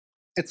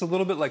It's a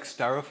little bit like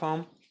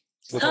styrofoam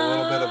with a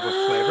little bit of a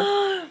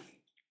flavor,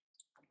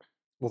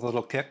 with a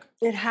little kick.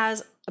 It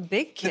has a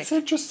big kick. It's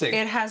interesting.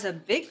 It has a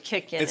big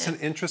kick in it. It's an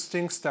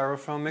interesting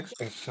styrofoam mix.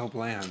 It's so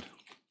bland.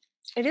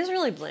 It is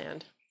really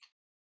bland.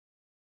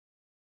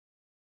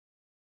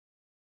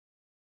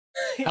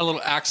 I had a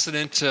little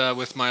accident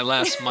with my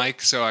last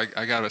mic, so I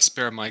got a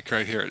spare mic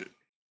right here.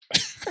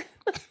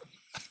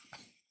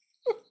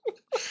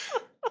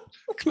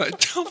 Come on,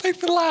 don't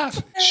make me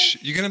laugh. Shh,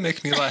 you're gonna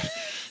make me laugh.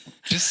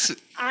 Just.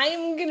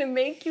 I'm gonna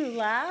make you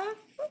laugh?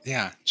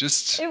 Yeah,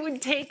 just. It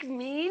would take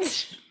me.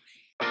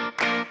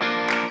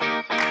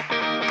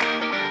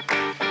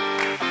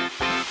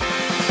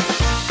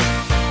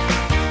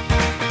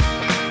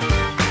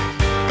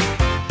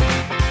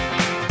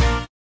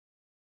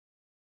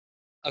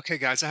 Okay,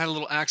 guys, I had a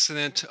little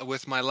accident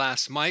with my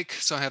last mic,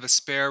 so I have a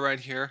spare right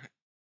here.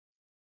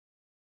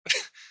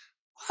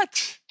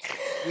 What?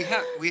 We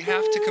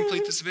have to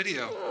complete this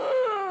video.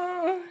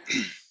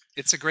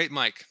 It's a great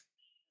mic.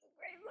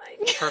 Great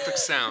mic. Perfect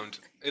sound.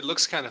 It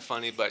looks kind of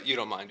funny, but you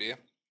don't mind, do you?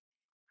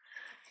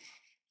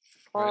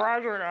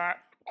 Roger that.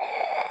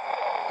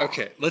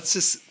 Okay, let's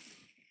just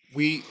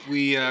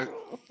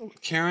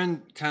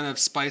Karen kind of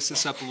spiced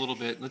this up a little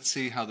bit. Let's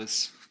see how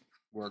this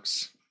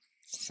works.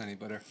 Honey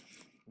butter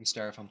and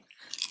styrofoam.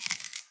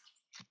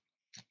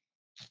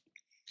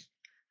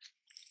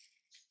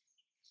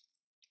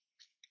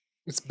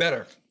 It's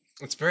better.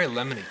 It's very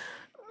lemony.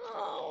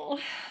 Oh.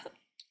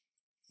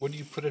 What do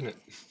you put in it?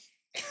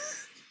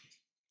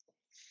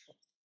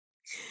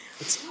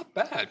 It's not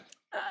bad.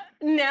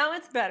 Now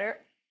it's better.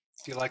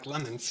 Do you like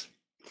lemons?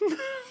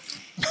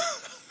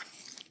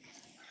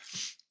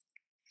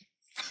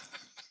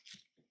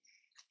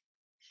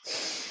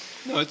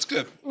 No, it's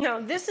good.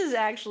 No, this is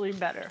actually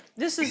better.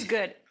 This is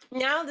good.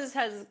 Now this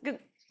has good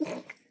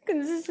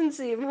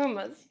consistency of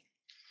hummus.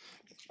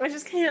 I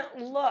just can't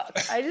look.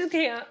 I just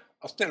can't.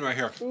 I'll stand right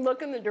here.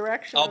 Look in the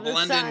direction of the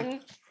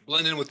sun.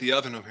 Blend in with the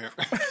oven over here.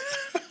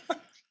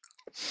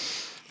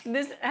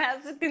 This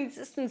has the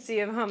consistency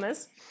of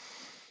hummus.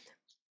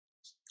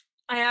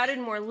 I added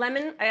more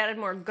lemon. I added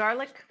more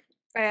garlic.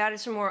 I added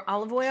some more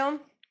olive oil.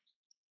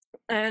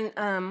 And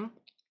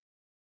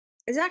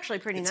it's actually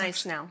pretty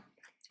nice now.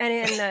 And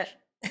in the...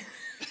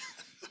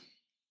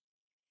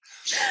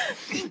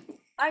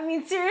 I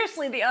mean,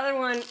 seriously, the other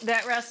one,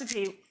 that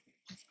recipe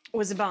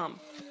was a bomb.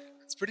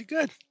 It's pretty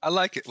good. I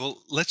like it.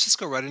 Well, let's just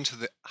go right into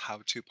the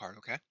how-to part,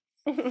 okay?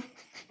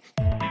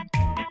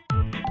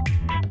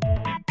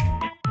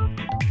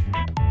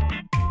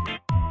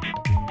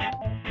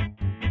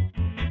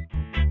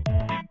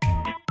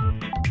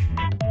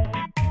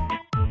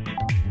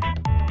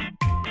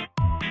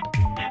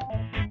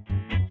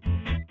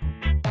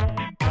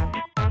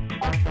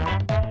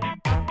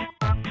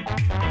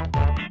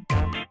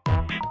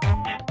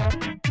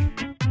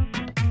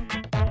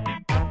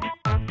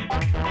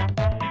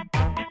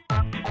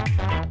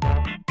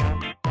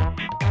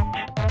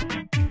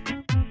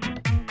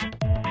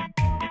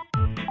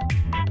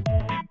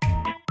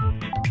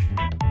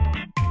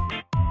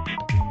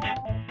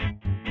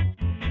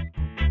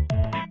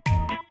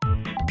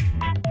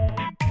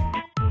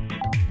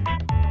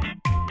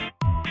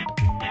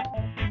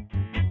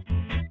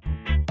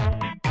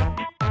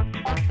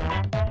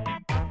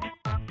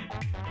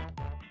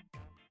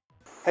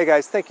 Hey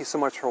guys, thank you so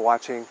much for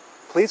watching.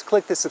 Please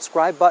click the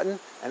subscribe button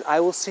and I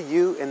will see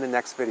you in the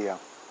next video.